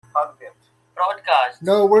Broadcast.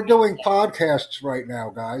 No, we're doing podcasts right now,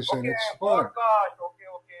 guys, and it's fun. Podcast. Okay.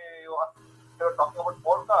 You're talking about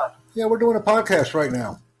podcast. Yeah, we're doing a podcast right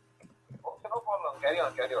now. Okay, no problem. Carry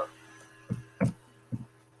on.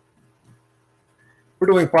 We're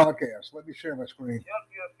doing podcasts. Let me share my screen, Yes.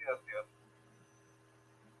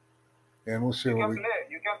 and we'll see what we.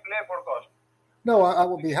 You can play podcast. No, I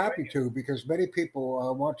will be happy to because many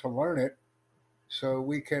people want to learn it, so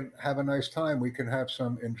we can have a nice time. We can have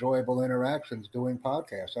some enjoyable interactions doing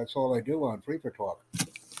podcasts. That's all I do on Free for Talk. Okay.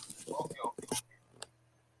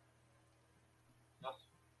 Just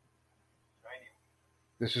training.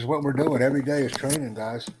 This is what we're doing. Every day is training,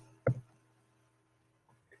 guys.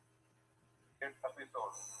 Next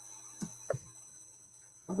episode.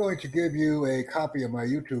 I'm going to give you a copy of my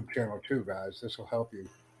YouTube channel too, guys. This will help you.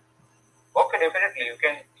 Okay, definitely. You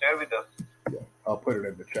can share with us. Yeah, I'll put it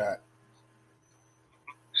in the chat.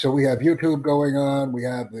 So we have YouTube going on. We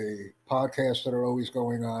have the podcasts that are always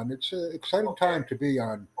going on. It's an exciting time to be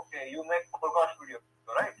on. Okay, you make podcast videos,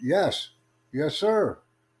 right? Yes, sir.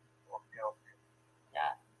 Okay.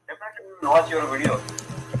 Yeah. Definitely we will watch your videos.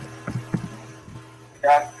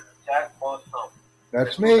 Jack posts some.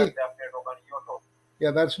 That's me.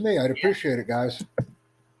 Yeah, that's me. I'd appreciate it, guys.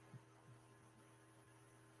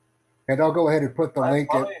 And I'll go ahead and put the link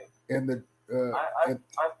in the. I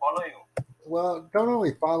follow you. Well, don't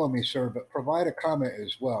only follow me, sir, but provide a comment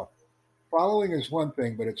as well. Following is one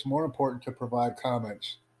thing, but it's more important to provide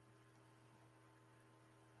comments.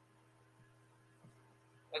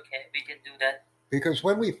 Okay, we can do that. Because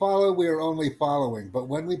when we follow, we are only following. But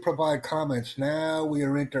when we provide comments, now we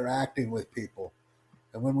are interacting with people.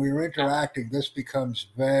 And when we are interacting, this becomes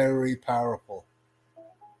very powerful.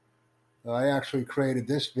 I actually created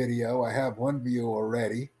this video. I have one view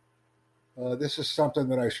already. This is something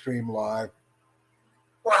that I stream live.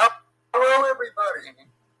 Well, hello, everybody.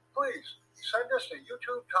 Please send us a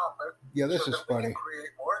YouTube topic. Yeah, this is funny. We can create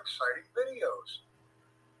more exciting videos.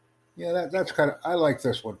 Yeah, that's kind of. I like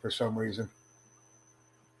this one for some reason.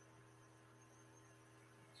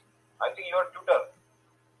 I think you're tutor.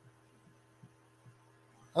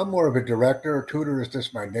 I'm more of a director. Tutor is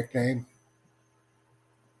just my nickname.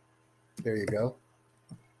 There you go.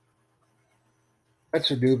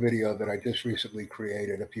 That's a new video that I just recently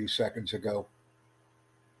created a few seconds ago.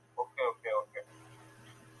 Okay.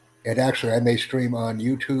 And actually, I may stream on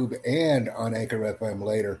YouTube and on Anchor FM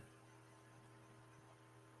later.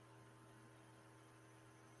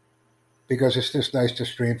 Because it's just nice to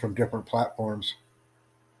stream from different platforms.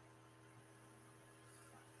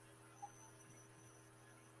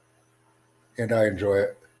 And I enjoy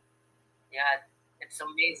it. Yeah, it's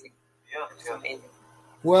amazing. It's amazing.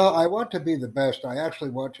 Well, I want to be the best. I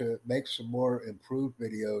actually want to make some more improved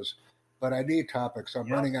videos, but I need topics. I'm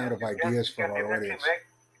running out of ideas for our audience.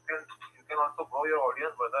 You can also grow your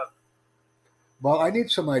audience, brother. Well, I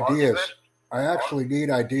need some ideas. I actually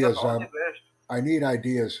need ideas. All the best. I need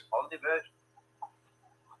ideas. All the best.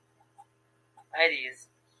 Ideas.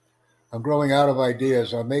 I'm growing out of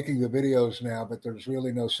ideas. I'm making the videos now, but there's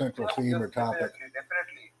really no central theme or topic.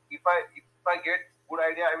 Definitely. If I get good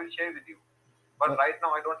idea, I will share with you. But right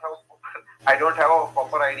now, I don't have a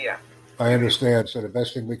proper idea. I understand. So the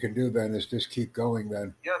best thing we can do then is just keep going.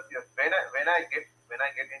 Then. Yes. When I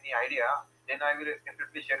get any idea, then I will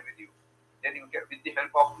definitely share with you. Then you can, with the help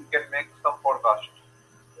of, you can make some podcast.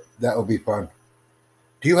 That will be fun.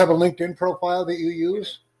 Do you have a LinkedIn profile that you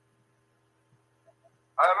use?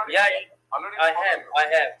 I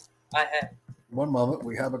have. One moment.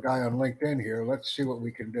 We have a guy on LinkedIn here. Let's see what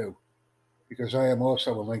we can do. Because I am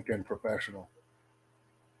also a LinkedIn professional.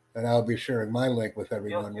 And I'll be sharing my link with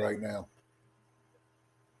everyone right now.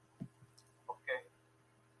 Okay.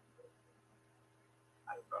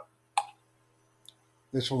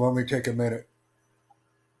 This will only take a minute.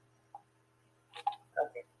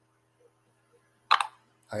 Okay.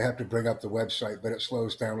 I have to bring up the website, but it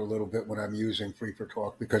slows down a little bit when I'm using Free for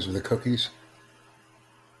Talk because of the cookies.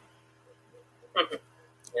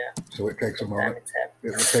 Yeah. So it takes a moment. It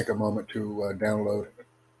will take a moment to download.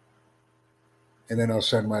 And then I'll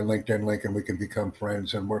send my LinkedIn link and we can become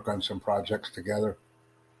friends and work on some projects together.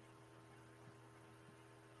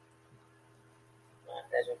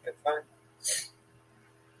 That would be fun.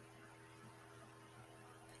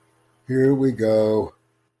 Here we go.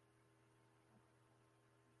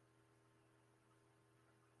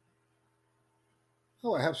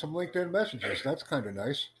 Oh, I have some LinkedIn messages. That's kind of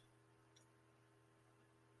nice.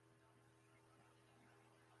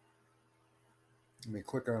 Let me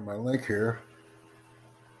click on my link here.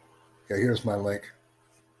 Okay, here's my link.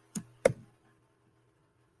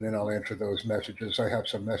 Then I'll answer those messages. I have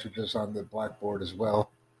some messages on the Blackboard as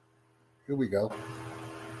well. Here we go.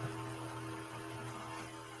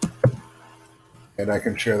 And I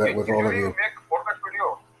can share that with all of Usually you. you make podcast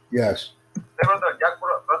video. Yes. There was the Jack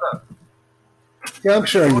brother. Yeah, I'm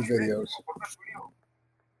sharing the He makes videos. podcast video.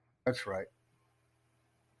 That's right.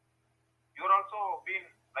 You're also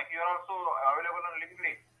available on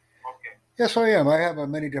LinkedIn. Okay. Yes, I am. I have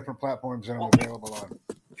many different platforms that I'm available on.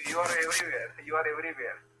 You are everywhere. You are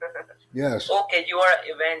everywhere. Yes. Okay, you are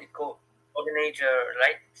event coordinator,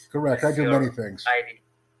 right? Correct. I do Your many things. ID.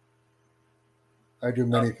 I do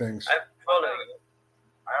many things. I follow you.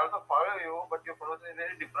 I also follow you, but your pronunciation is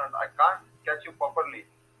very different. I can't catch you properly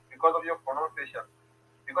because of your pronunciation.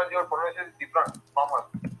 Because your pronunciation is different from us.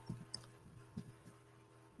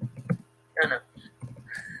 No.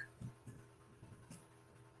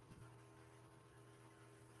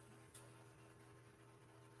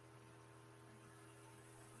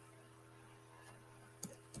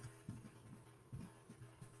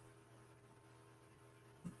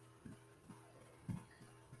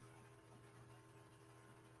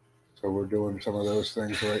 So we're doing some of those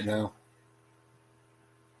things right now.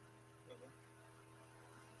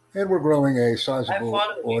 And we're growing a sizable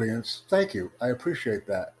audience. Thank you. I appreciate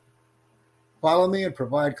that. Follow me and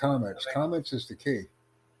provide comments. Comments is the key.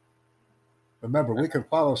 Remember, we can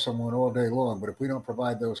follow someone all day long, but if we don't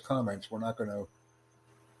provide those comments, we're not going to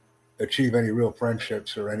achieve any real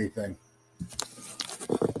friendships or anything.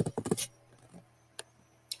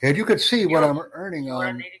 And you could see what I'm earning You are a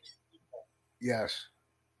on. native speaker. Yes.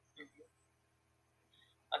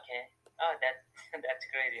 Okay. Oh, that's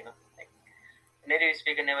great. Like native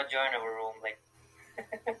speaker never join our room. Like.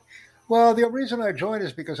 Well, the reason I joined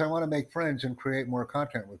is because I want to make friends and create more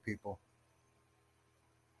content with people.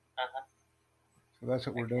 Uh-huh. So that's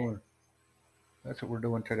what we're doing. That's what we're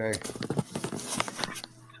doing today.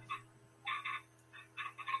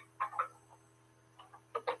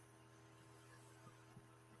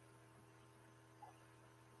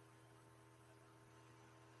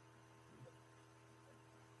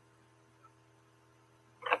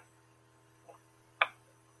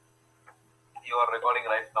 You are recording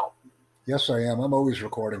right now. Yes, I am. I'm always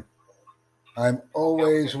recording. I'm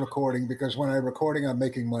always recording because when I'm recording, I'm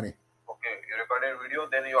making money. Okay, you recorded video,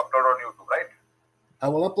 then you upload on YouTube, right? I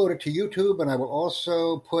will upload it to YouTube, and I will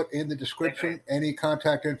also put in the description any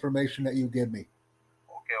contact information that you give me.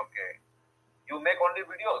 Okay. You make only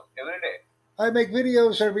videos every day? I make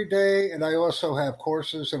videos every day, and I also have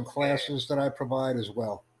courses and classes that I provide as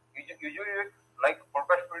well. Usually like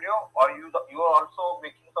podcast video, or you are also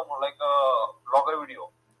making some like a blogger video?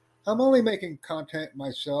 I'm only making content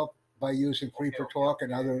myself by using Free for Talk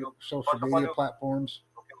and other social media platforms.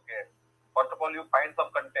 Okay. First of all, you find some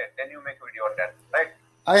content, then you make video on that, right?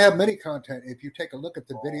 I have many content. If you take a look at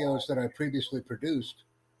the videos that I previously produced.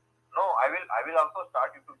 No, I will also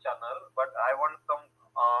start YouTube channel, but I want some.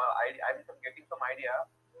 I'm getting some idea.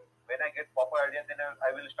 When I get proper idea, then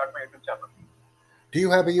I will start my YouTube channel. Do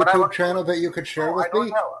you have a YouTube channel that you could share with me? I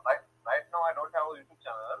don't have. Right now, I don't have a YouTube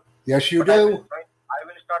channel. Yes, you do. I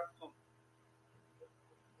will start soon.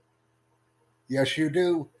 Yes, you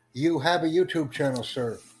do. You have a YouTube channel,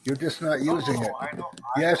 sir. You're just not using it. I know.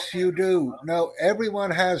 Yes, you do. No,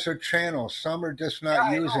 everyone has a channel. Some are just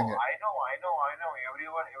not using it. I know.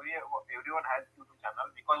 Everyone has YouTube channel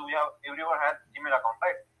because everyone has Gmail account,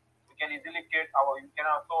 right? We can easily we can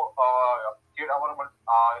also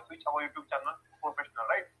switch our YouTube channel to professional,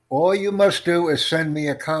 right? All you must do is send me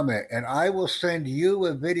a comment, and I will send you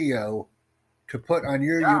a video to put on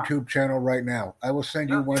your YouTube channel right now. I will send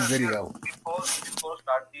you one video. Before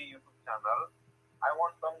start the YouTube channel, I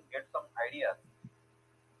want get some ideas.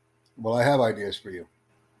 Well, I have ideas for you.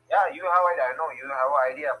 Yeah, you have idea. I know you have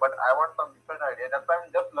an idea, but I want some different idea. That's why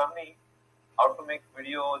I'm just learning how to make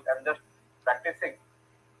videos. I'm just practicing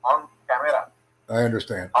on camera. I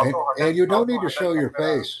understand. And you don't need to show your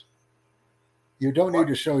face. You don't need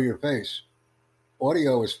to show your face.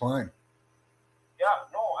 Audio is fine. Yeah,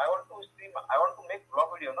 no, I want to make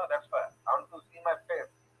vlog video, no, that's why. I want to see my face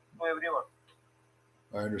to everyone.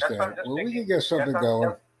 I understand. Well, we can get something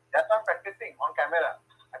going. That's why I'm practicing on camera.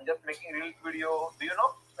 I'm just making Reels video. Do you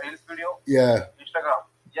know Reels video? Yeah. Instagram.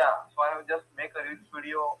 Yeah, so I will just make a Reels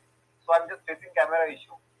video. So I'm just facing camera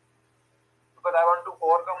issue. Because I want to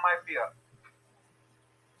overcome my fear.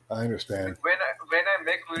 I understand. When I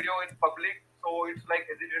make video in public, so it's like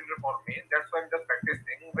hesitant for me. That's why I'm just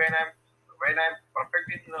practicing. When I'm perfect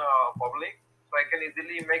in public, so I can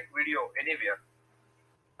easily make video anywhere.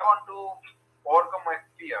 I want to overcome my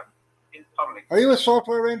fear in public. Are you a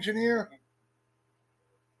software engineer?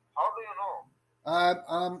 How do you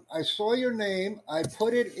know? I saw your name. I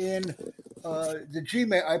put it in the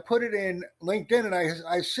Gmail. I put it in LinkedIn, and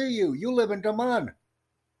I see you. You live in Daman.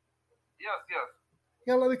 Yes, yes.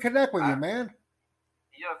 Yeah, let me connect with you, I, man.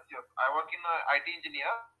 yes, yes. I work in IT engineer.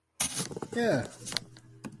 Yeah,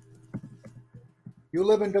 you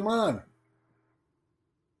live in Daman,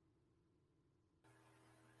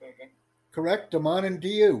 Mm-hmm. correct? Daman and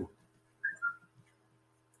DU.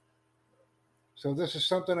 So this is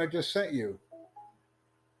something I just sent you.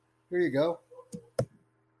 Here you go. I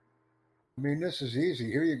mean, this is easy.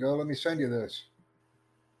 Here you go. Let me send you this.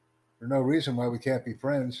 There's no reason why we can't be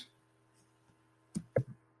friends.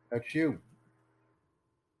 That's you.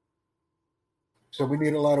 So we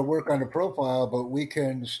need a lot of work on the profile, but we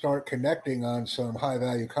can start connecting on some high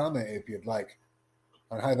value comment if you'd like.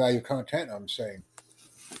 On high value content, I'm saying.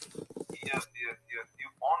 Yes, yes, yes. You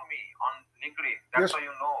found me on LinkedIn. That's Yes. how you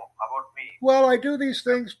know about me. Well, I do these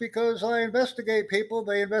things because I investigate people.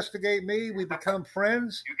 They investigate me. We become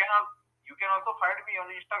friends. You can also find me on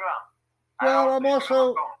Instagram. Well, I have I'm Instagram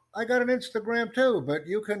also, account. I got an Instagram too, but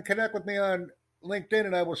you can connect with me on LinkedIn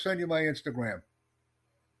and I will send you my Instagram.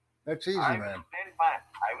 That's easy, man.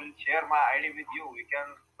 I will share my ID with you. You can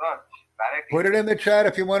search directly. Put it in the chat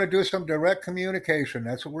if you want to do some direct communication.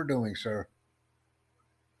 That's what we're doing, sir.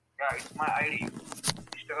 Yeah, it's my ID,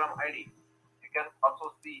 Instagram ID. You can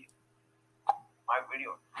also see my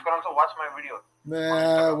videos. You can also watch my videos.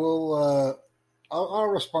 Nah, I'll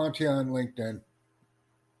respond to you on LinkedIn.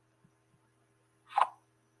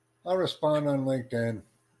 I'll respond on LinkedIn.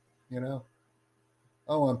 You know.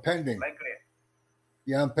 Oh, I'm pending. Like it.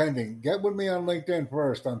 Yeah, I'm pending. Get with me on LinkedIn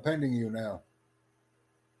first. I'm pending you now.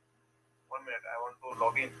 1 minute. I want to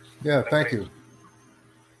log in. Yeah, thank you.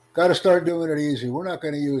 Got to start doing it easy. We're not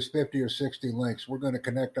going to use 50 or 60 links. We're going to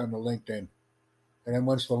connect on the LinkedIn. And then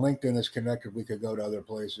once the LinkedIn is connected, we could go to other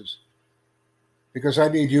places. Because I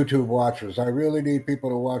need YouTube watchers. I really need people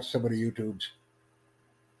to watch some of the YouTubes.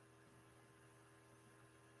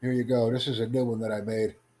 Here you go. This is a new one that I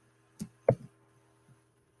made.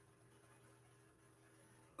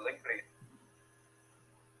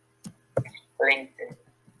 LinkedIn.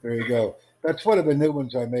 There you go. That's one of the new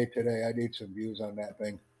ones I made today. I need some views on that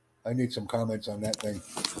thing. I need some comments on that thing.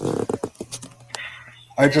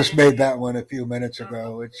 I just made that one a few minutes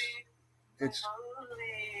ago. It's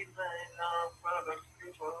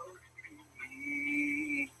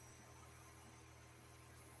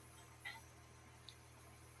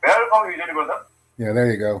yeah,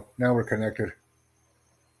 there you go. Now we're connected.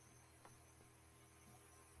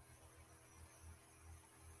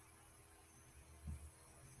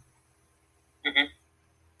 Mm-hmm.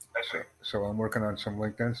 So I'm working on some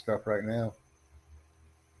LinkedIn stuff right now.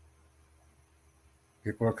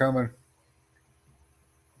 People are coming.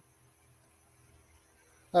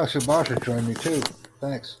 Oh, Subhasha joined me too.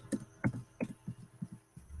 Thanks.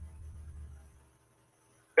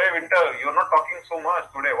 Hey, Winter, you're not talking so much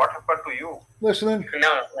today. What happened to you? Listening.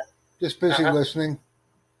 No. Just busy listening.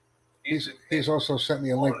 He's also sent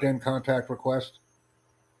me a Only. LinkedIn contact request.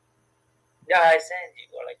 Yeah, I sent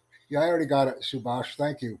you. Like. Yeah, I already got it, Subhash.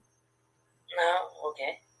 Thank you. No,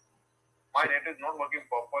 okay. My net is not working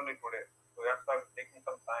properly today, so that's why I'm taking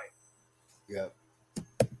some time. Yeah.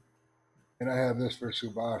 And I have this for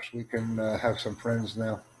Subhash. We can have some friends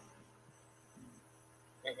now.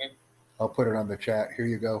 Mm-hmm. I'll put it on the chat. Here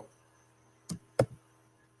you go.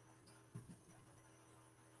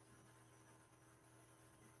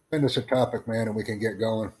 Send us a topic, man, and we can get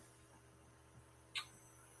going.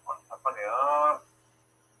 What happened here?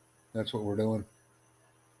 That's what we're doing.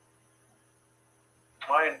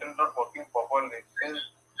 My internet not working properly since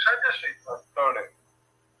Saturday.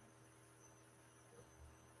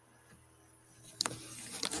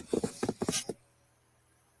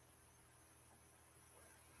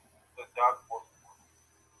 The dark post.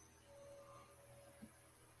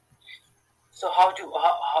 So how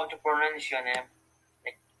to pronounce your name?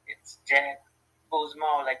 Like it's Jack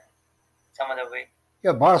Bozma or like some other way?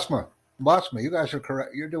 Yeah, Bosma. Bosma, you guys are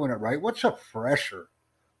correct. You're doing it right. What's a fresher?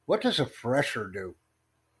 What does a fresher do?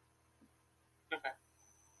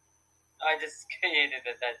 I just created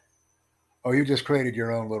that. Oh, you just created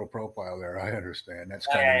your own little profile there. I understand. That's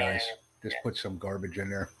kind of nice. Just put some garbage in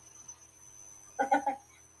there.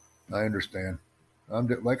 I understand.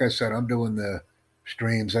 Like I said, I'm doing the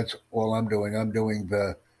streams. That's all I'm doing. I'm doing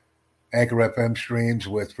the Anchor FM streams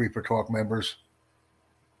with Free for Talk members.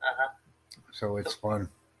 So it's fun.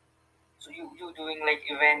 So you doing like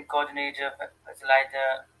event coordinator,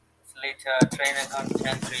 facilitator, trainer,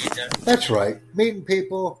 content creator. That's right. Meeting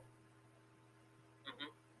people. Mm-hmm.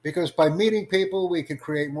 Because by meeting people, we can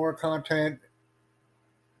create more content.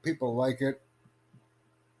 People like it.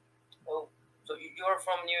 Oh, so you're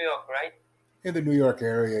from New York, right? In the New York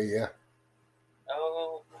area, yeah.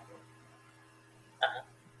 Oh,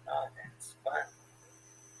 oh, that's fun.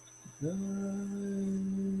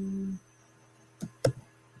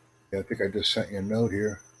 Yeah, I think I just sent you a note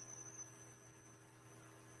here.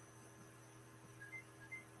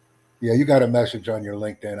 Yeah, you got a message on your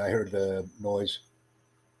LinkedIn. I heard the noise.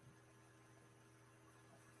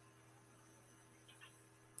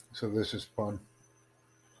 So this is fun.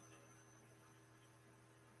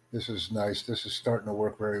 This is nice. This is starting to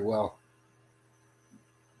work very well.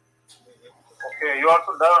 Okay, you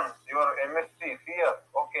also done your MSc, CS.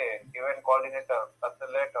 Okay, event coordinator,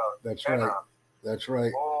 facilitator, That's trainer. right. That's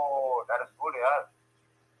right. Oh, that is good, yeah.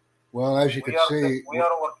 Well, as you can see, we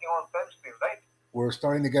are working on same stream, right? we're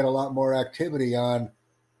starting to get a lot more activity on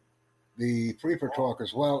the Free for Talk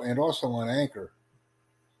as well, and also on Anchor.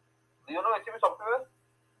 Do you know SAP software?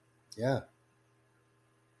 Yeah.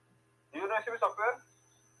 Do you know SAP software?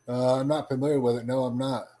 I'm not familiar with it. No, I'm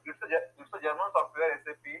not. It's a German software,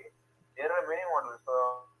 SAP. There are many modules,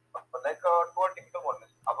 like two technical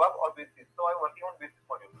modules, above or basis. So I'm working on basis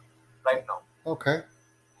module right now. Okay.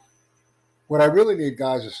 What I really need,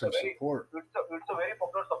 guys, is some support. It's a very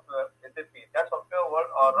popular software, SAP. That software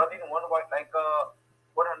running worldwide, like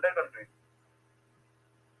 100 countries.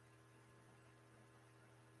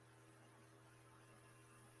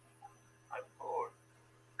 I'm good.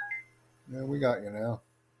 Yeah, we got you now.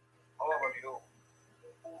 How about you?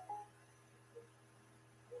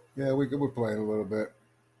 Yeah, we're playing a little bit.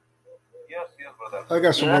 Yes, brother. I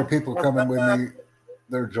got some more people coming with me.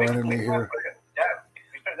 They're joining me here. Jack,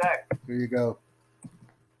 Mr. Jack. Here you go.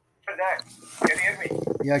 Mr. Jack, can you hear me?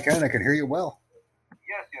 Yeah, I can. I can hear you well.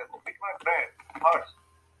 Yes. It's my friend, Harsh.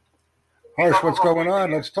 Harsh, what's going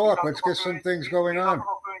on? Let's talk. Let's get some things going on.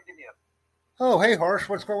 Oh, hey, Harsh,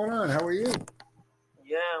 what's going on? How are you?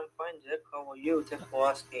 Yeah, I'm fine, Jack. How are you? Thanks for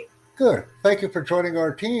asking. Good. Thank you for joining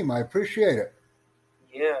our team. I appreciate it.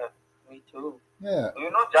 Yeah, me too. Yeah. Do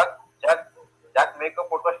you know Jack make a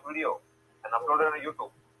podcast video and upload it on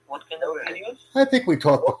YouTube? What kind of videos? I think we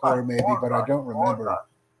talked before, maybe, but I don't remember.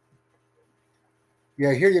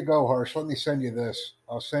 Yeah, here you go, Harsh. Let me send you this.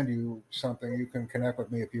 I'll send you something. You can connect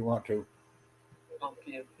with me if you want to.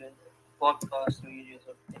 Okay. Podcast videos,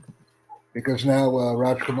 okay. Because now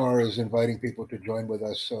Raj Kumar is inviting people to join with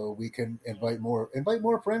us, so we can invite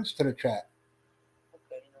more friends to the chat.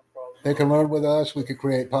 Okay, no problem. They can learn with us. We could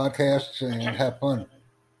create podcasts and have fun.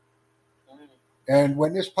 And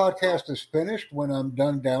when this podcast is finished, when I'm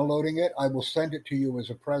done downloading it, I will send it to you as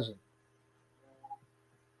a present.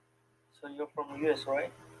 So you're from US,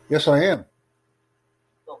 right? Yes, I am.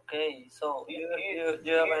 Okay, so do you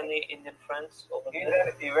have any Indian friends over He's there?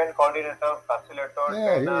 an event coordinator, facilitator,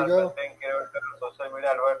 Yeah, here you go. content curator, social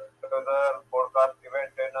media advertiser, podcast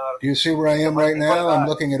event trainer. Do you see where I am right now? I'm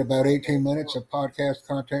looking at about 18 minutes of podcast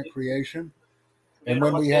content creation. And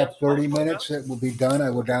when we have 30 minutes, it will be done.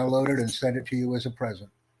 I will download it and send it to you as a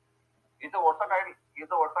present. He's a versatile.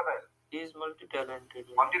 He's multi-talented.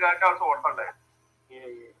 Multi-talented also versatile.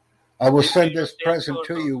 Yeah. I will send this present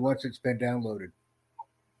to you once it's been downloaded.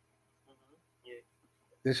 Yeah.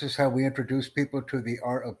 This is how we introduce people to the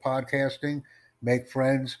art of podcasting, make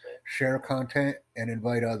friends, share content, and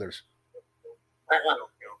invite others. Okay.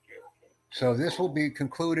 So this will be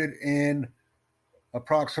concluded in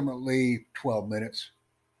approximately 12 minutes.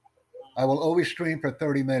 I will always stream for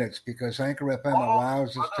 30 minutes because Anchor FM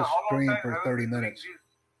allows us to stream for 30 minutes.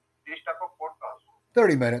 This type of podcast.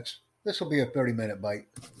 30 minutes. This will be a 30-minute bite.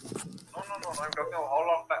 No. I'm talking about how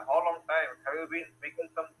long time have you been making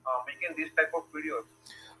this type of videos?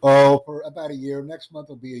 Oh, for about a year. Next month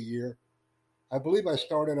will be a year. I believe I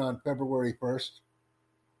started on February 1st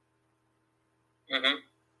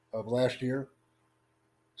of last year.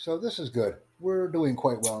 So this is good. We're doing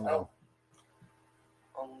quite well now.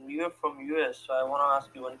 You're from US, so I want to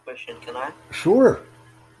ask you one question. Can I? Sure.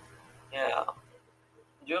 Yeah.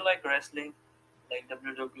 Do you like wrestling? Like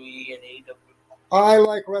WWE and AEW? I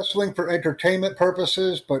like wrestling for entertainment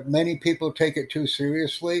purposes, but many people take it too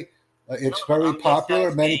seriously. It's very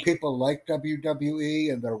popular. Many people like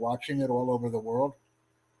WWE, and they're watching it all over the world.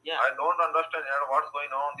 Yeah. I don't understand what's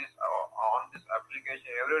going on this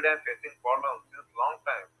application. Every day I'm facing problems since long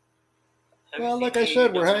time. Well, like I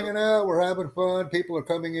said, we're hanging out, we're having fun. People are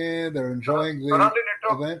coming in, they're enjoying the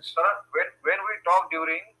events. When we talk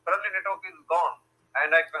suddenly network is gone,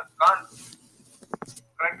 and I can't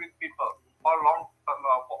connect with people for while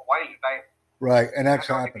time. Right, and that's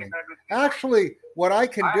happening. Actually, what I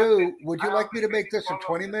can do, would you like me to make this a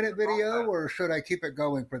 20-minute video, or should I keep it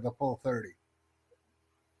going for the full 30?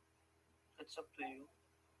 It's up to you.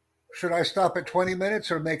 Should I stop at 20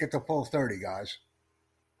 minutes or make it the full 30, guys?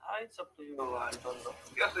 It's up to you. I don't know.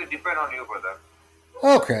 Yes, it depends on you, brother.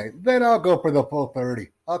 Okay, then I'll go for the full 30.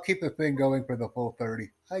 I'll keep the thing going for the full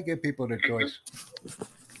 30. I give people the choice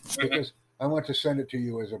because I want to send it to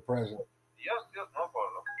you as a present. Yes, no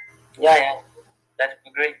problem. Yeah, that'd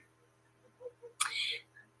be great.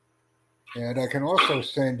 And I can also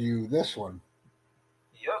send you this one.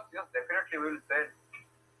 Yes, definitely we will send.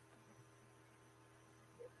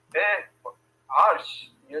 Hey, Harsh.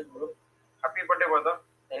 Yes, bro. Happy birthday, brother.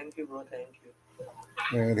 Thank you, bro. Thank you.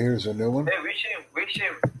 And here's a new one. Hey, wish him. It's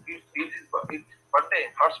his birthday.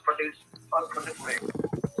 Harsh birthday. It's first birthday today.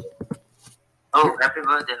 Oh, happy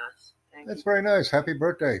birthday, Harsh. That's very nice. Happy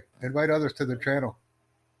birthday. Invite others to the channel.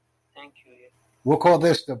 Thank you. Yeah. We'll call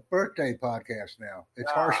this the birthday podcast now.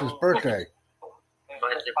 It's Harsh's birthday.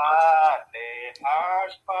 Birthday,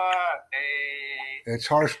 Harsh birthday. It's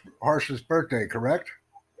Harsh's birthday, correct?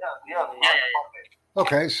 Yeah.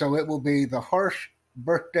 Okay, so it will be the Harsh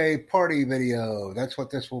birthday party video. That's what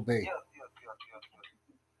this will be. Yes.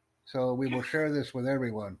 So we will share this with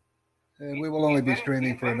everyone. And we will only be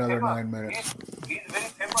streaming for another 9 minutes. He's very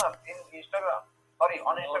famous in Instagram. Sorry,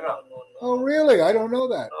 on Instagram. No. Oh, really? I don't know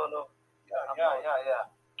that. No. Yeah.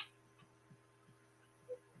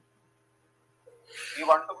 You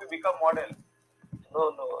want to become model?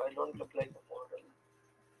 No, I don't look like a model.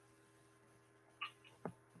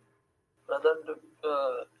 Brother,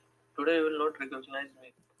 today you will not recognize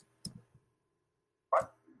me.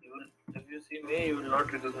 What? If you see me, you will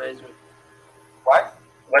not recognize me. Why?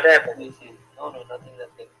 What happened? See. No,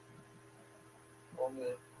 nothing.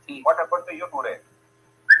 Okay. See. What happened to you today?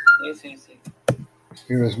 See.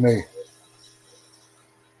 Here is me.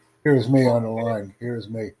 Here is me on the line. Here is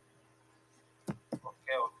me.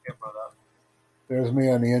 Okay, brother. There's me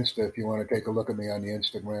on the Insta if you want to take a look at me on the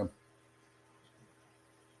Instagram.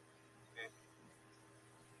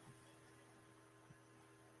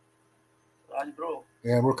 Raj, bro.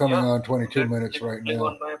 Yeah, we're coming on 22 minutes right Click now.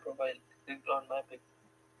 on my profile. Click on my pic.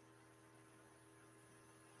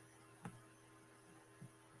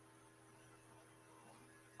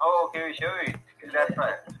 Oh, okay, we show it. That's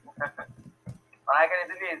right. I can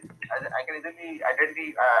easily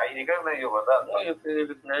recognize you, brother. No, you can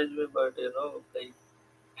recognize me, but like.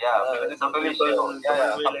 Yeah, it's totally sure. Yeah. I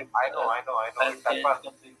know. It's happen.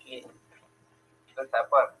 Completely. That's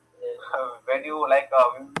happen. When you like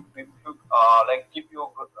keep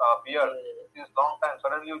your beard this long time,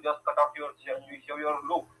 suddenly you just cut off you show your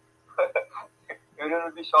look. You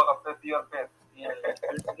will be shocked after see your face. Yeah, it's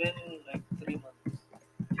been like 3 months.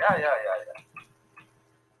 Yeah.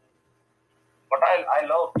 But I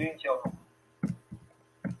love clean shave.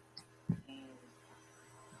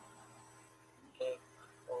 Okay.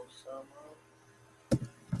 Awesome.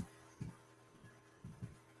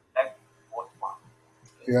 Like Osman.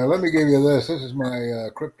 Yeah, let me give you this. This is my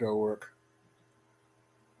crypto work.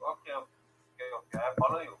 Okay. I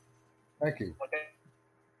follow you. Thank you. Okay.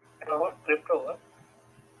 What crypto? Huh?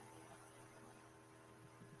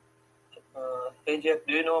 Hey Jeff,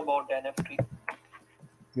 do you know about NFT?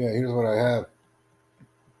 Yeah, here's what I have.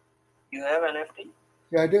 You have NFT?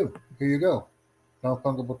 Yeah, I do. Here you go.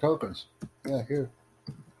 Non-fungible tokens. Yeah, here.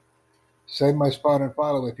 Save my spot and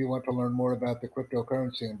follow if you want to learn more about the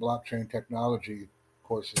cryptocurrency and blockchain technology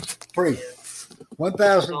courses. Free.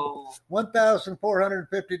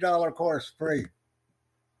 $1,450 course, free.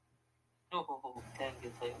 Oh, thank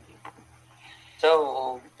you.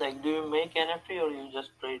 So, like, do you make NFT or you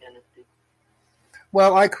just trade NFT?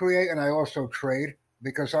 Well, I create and I also trade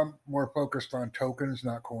because I'm more focused on tokens,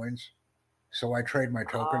 not coins. So I trade my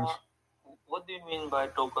tokens. What do you mean by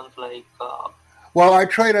tokens? Like, Well, I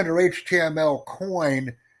trade under HTML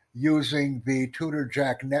coin using the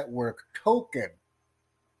TutorJack network token.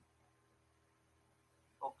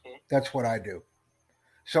 okay. That's what I do.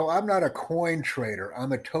 So I'm not a coin trader.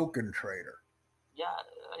 I'm a token trader. Yeah,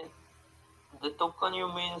 the token you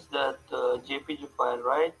means that JPG file,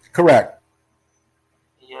 right? Correct.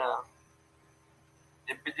 Yeah.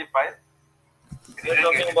 JPG file. You're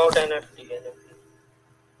talking about NFT.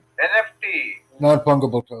 NFT.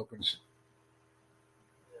 Non-fungible tokens.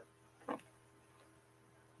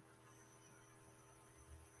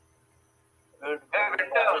 Good. Hey, Winter,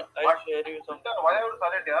 I'll share you some. Winter, why are you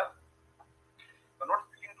silent here? You're not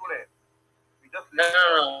speaking today. We just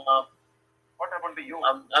No. What happened to you?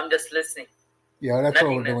 I'm just listening. Yeah, that's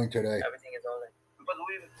what we're doing today. Everything is all right. Because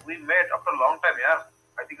we met after a long time, yeah.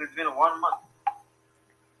 I think it's been 1 month.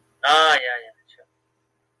 Yeah, sure.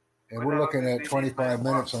 And we're looking at 25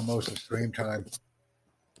 minutes almost of stream time.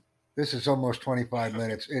 This is almost 25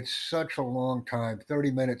 minutes. It's such a long time.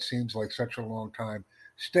 30 minutes seems like such a long time.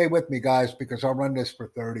 Stay with me, guys, because I'll run this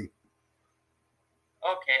for 30.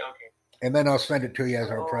 Okay, okay. And then I'll send it to you as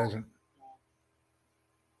our So, present.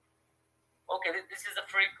 Okay, this is a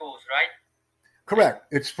free course, right? Correct.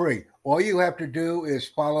 It's free. All you have to do is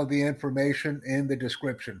follow the information in the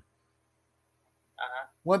description.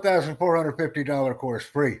 Uh-huh. $1,450 course,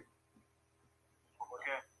 free.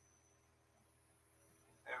 Okay.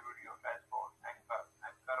 A video dashboard. Anchor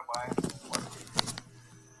by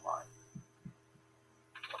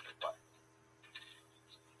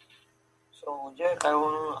so Jack, I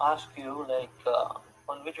want to ask you, like,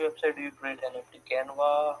 on which website do you create NFT?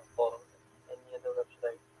 Canva or any other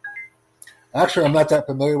website? Actually, I'm not that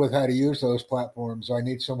familiar with how to use those platforms. I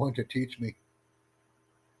need someone to teach me.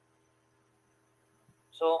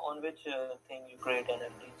 So, on which thing you create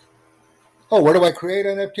NFTs? Oh, where do I create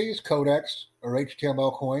NFTs? Codex or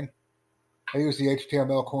HTML Coin. I use the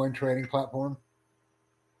HTML Coin trading platform.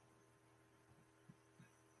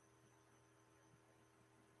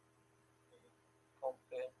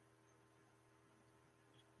 Okay.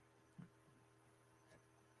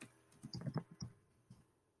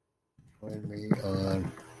 Join me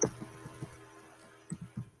on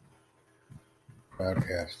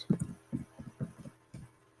Crowdcast.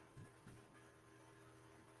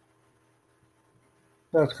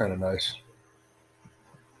 That's kind of nice.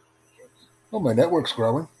 Oh, my network's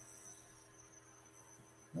growing.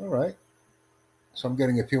 All right. So I'm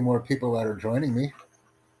getting a few more people that are joining me.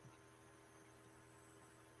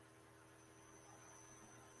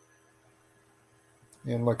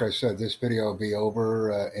 And like I said, this video will be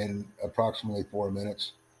over in approximately 4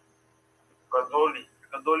 minutes. Gazoli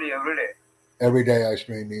every day. Every day I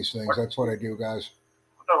stream these things. What? That's what I do, guys.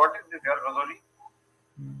 So what is this here, Gazoli?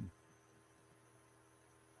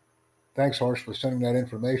 Thanks, Harsh, for sending that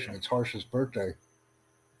information. It's Harsh's birthday.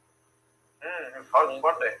 His first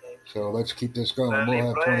birthday. So let's keep this going.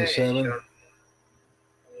 We'll have 27. Yeah.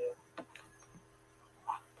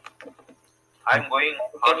 I'm going.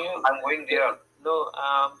 Can you? I'm going there. No,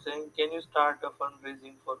 I'm saying, can you start a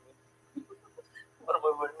fundraising for me for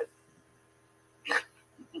my birthday?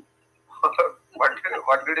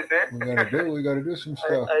 What did he say? We gotta do some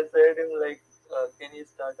stuff. I said him like, can you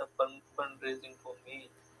start a fundraising for me?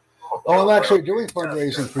 Oh, I'm actually doing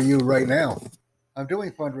fundraising for you right now. I'm doing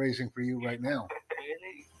fundraising for you right now.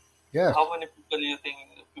 Really? Yes. How many people you think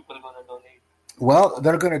people gonna donate? Well,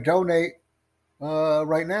 they're going to donate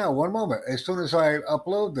right now. One moment. As soon as I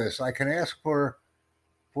upload this, I can ask for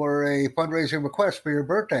a fundraising request for your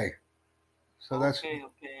birthday. So that's Okay.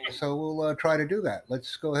 so we'll try to do that.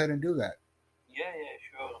 Let's go ahead and do that. Yeah,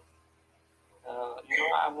 sure.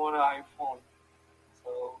 I'm on an iPhone,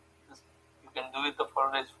 so just you can do it the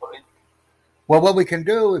fundraise for it. Well, what we can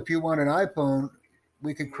do if you want an iPhone,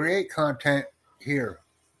 we can create content here.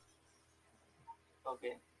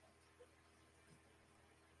 Okay.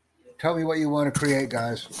 Tell me what you want to create,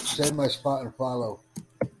 guys. Save my spot and follow.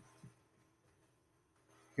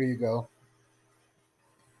 Here you go.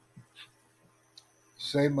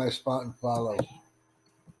 Save my spot and follow.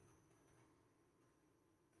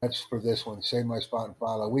 That's for this one. Save my spot and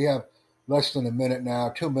follow. We have less than a minute now,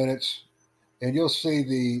 2 minutes, and you'll see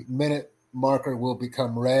the minute marker will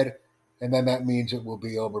become red, and then that means it will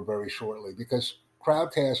be over very shortly because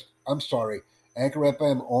Anchor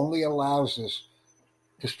FM only allows us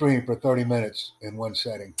to stream for 30 minutes in one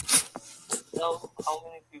setting. Now, how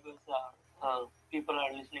many people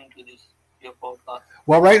are listening to your podcast?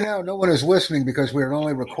 Well, right now, no one is listening because we're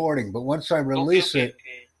only recording, but once I release it,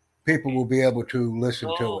 people will be able to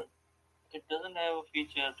listen to it. It doesn't have a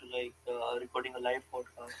feature to recording a live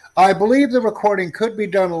podcast. I believe the recording could be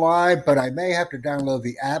done live, but I may have to download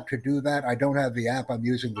the app to do that. I don't have the app. I'm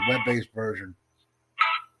using the web-based version.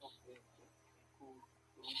 Okay. Cool.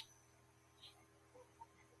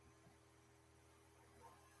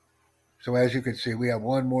 So as you can see, we have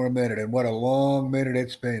 1 more minute, and what a long minute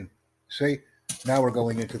it's been. See, now we're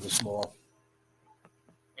going into the small.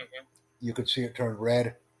 Mm-hmm. You can see it turn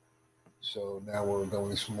red. So now we're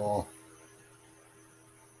going small.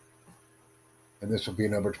 And this will be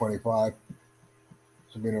number 25.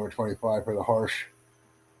 This will be number 25 for the Harsh.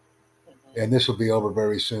 Mm-hmm. And this will be over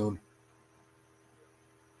very soon.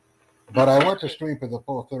 But I want to stream for the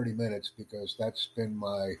full 30 minutes because that's been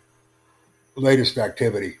my latest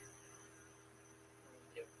activity.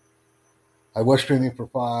 Yep. I was streaming for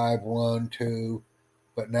 5, 1, 2,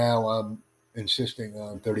 but now I'm insisting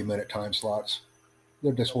on 30-minute time slots.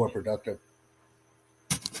 They're just more productive.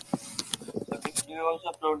 Do you also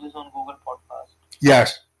upload this on Google Podcast?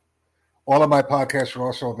 Yes. All of my podcasts are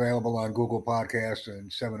also available on Google Podcasts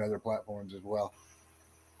and 7 other platforms as well.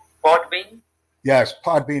 Podbean? Yes,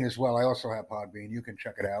 Podbean as well. I also have Podbean. You can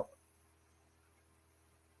check it out.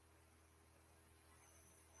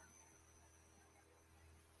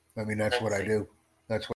 I mean, that's what Let's I see. do. That's